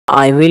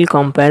I will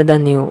compare the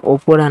new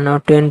Oppo Reno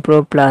 10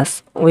 Pro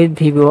Plus with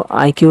Vivo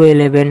iQOO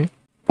 11.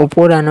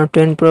 Oppo Reno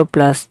 10 Pro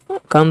Plus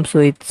comes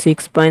with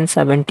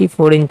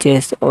 6.74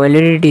 inches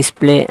OLED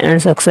display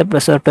and success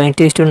ratio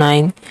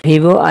 20:9.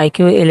 Vivo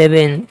iQOO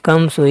 11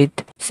 comes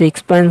with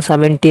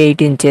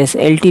 6.78 inches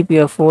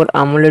LTPO4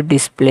 AMOLED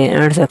display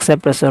and success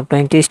ratio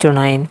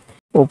 20:9.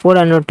 Oppo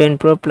Reno 10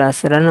 Pro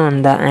Plus run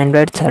on the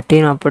Android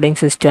 13 operating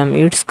system.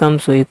 It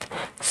comes with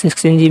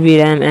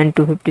 16GB RAM and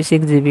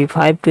 256GB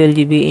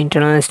 512GB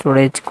internal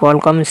storage,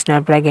 Qualcomm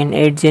Snapdragon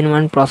 8 Gen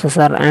 1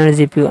 processor and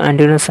GPU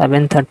Adreno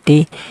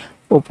 730.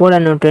 Oppo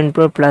Reno 10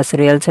 Pro Plus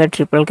real set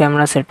triple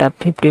camera setup,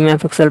 50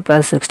 MP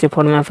plus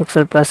 64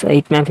 MP plus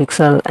 8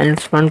 MP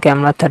and front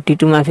camera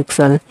 32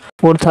 MP,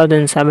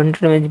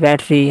 4700 mAh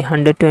battery,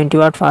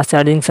 120W fast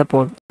charging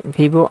support.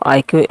 Vivo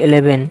iQOO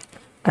 11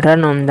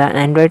 run on the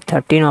Android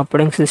 13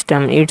 operating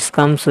system. It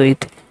comes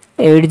with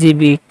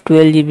 8GB,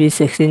 12GB,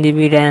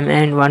 16GB RAM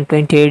and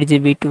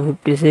 128GB,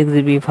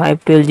 256GB,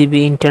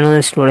 512GB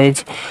internal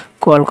storage,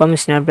 Qualcomm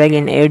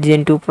Snapdragon 8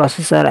 Gen 2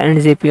 processor and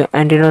GPU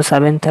Adreno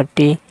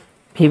 730.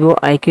 Vivo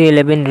iQOO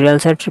 11 real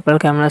set triple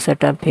camera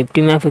setup,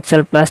 50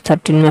 MP plus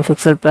 13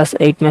 MP plus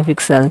 8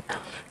 MP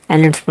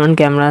and its front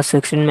camera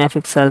 16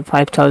 MP,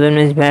 5000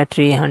 mAh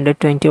battery,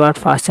 120W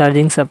fast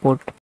charging support.